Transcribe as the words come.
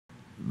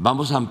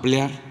vamos a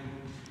ampliar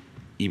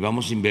y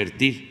vamos a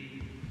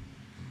invertir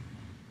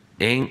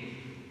en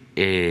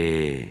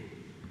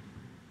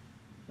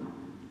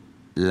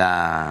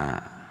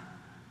la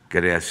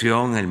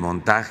creación, el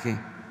montaje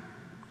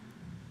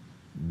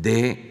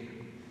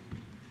de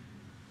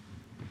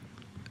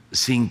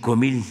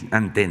 5,000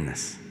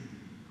 antenas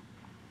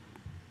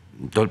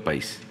en todo el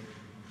país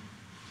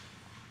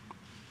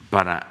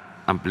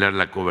para ampliar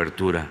la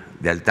cobertura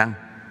de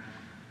Altán.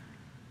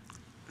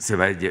 Se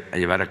va a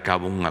llevar a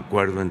cabo un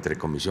acuerdo entre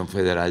Comisión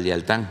Federal y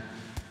Altán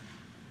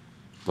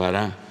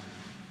para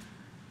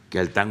que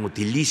Altán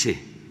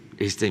utilice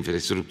esta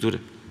infraestructura.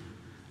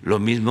 Lo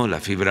mismo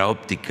la fibra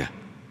óptica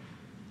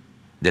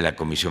de la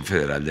Comisión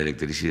Federal de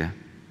Electricidad.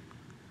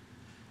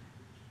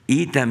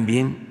 Y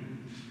también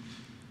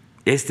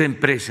esta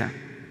empresa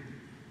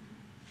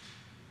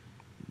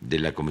de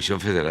la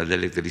Comisión Federal de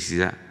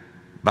Electricidad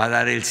va a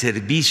dar el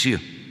servicio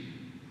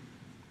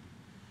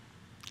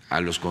a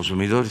los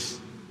consumidores.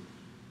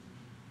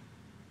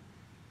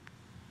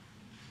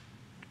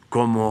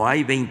 Como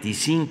hay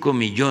 25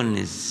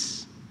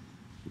 millones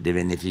de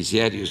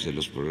beneficiarios de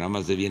los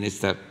programas de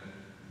bienestar,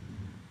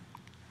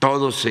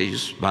 todos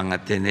ellos van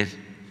a tener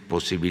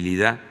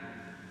posibilidad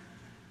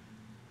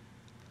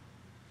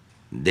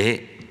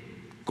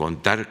de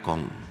contar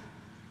con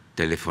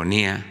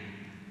telefonía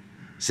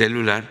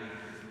celular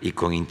y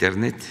con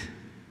internet.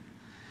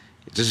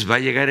 Entonces va a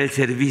llegar el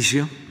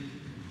servicio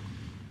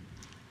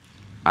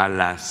a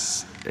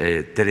las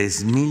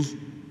 3,000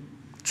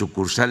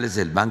 sucursales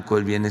del Banco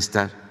del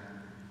Bienestar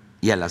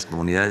y a las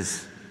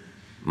comunidades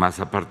más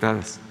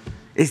apartadas.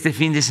 Este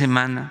fin de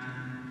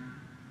semana,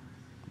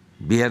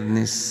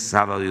 viernes,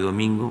 sábado y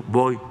domingo,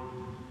 voy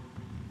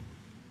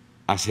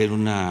a hacer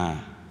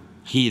una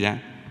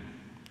gira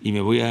y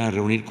me voy a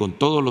reunir con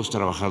todos los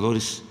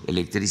trabajadores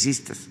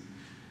electricistas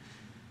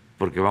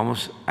porque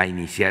vamos a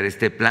iniciar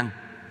este plan.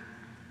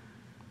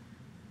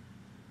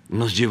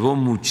 Nos llevó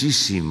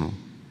muchísimo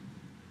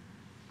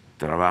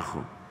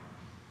trabajo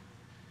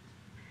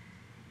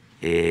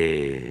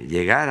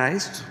llegar a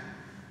esto,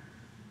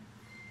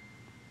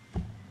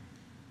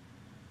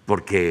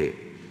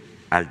 porque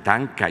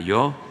Altán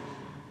cayó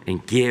en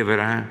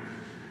quiebra,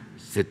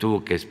 se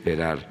tuvo que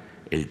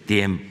esperar el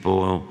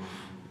tiempo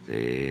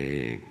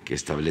que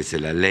establece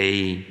la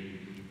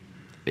ley,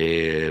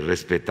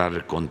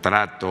 respetar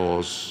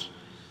contratos,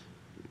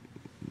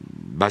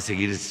 va a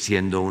seguir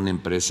siendo una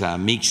empresa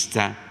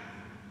mixta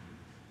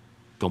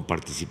con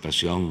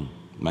participación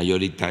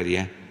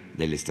mayoritaria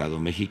del Estado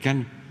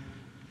mexicano,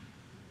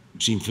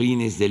 sin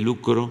fines de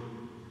lucro.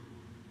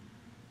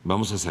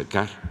 Vamos a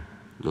sacar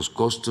los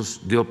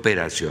costos de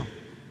operación,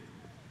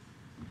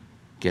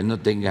 que no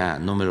tenga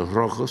números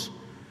rojos,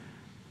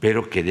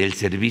 pero que dé el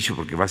servicio,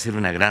 porque va a ser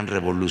una gran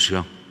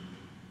revolución,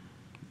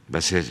 va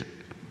a ser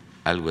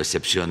algo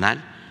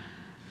excepcional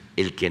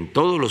el que en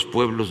todos los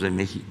pueblos de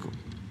México,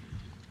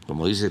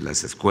 como dicen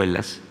las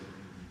escuelas,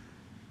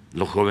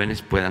 los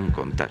jóvenes puedan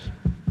contar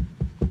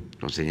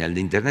con señal de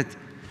internet,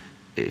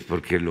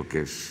 porque lo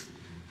que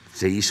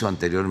se hizo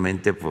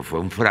anteriormente pues fue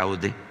un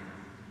fraude,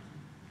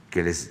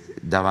 que les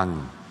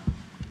daban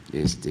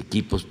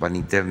equipos para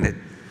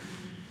internet,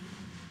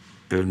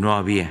 pero no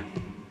había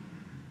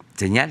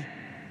señal,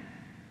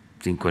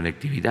 sin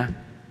conectividad.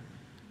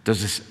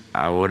 Entonces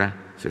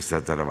ahora se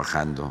está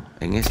trabajando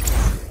en esto.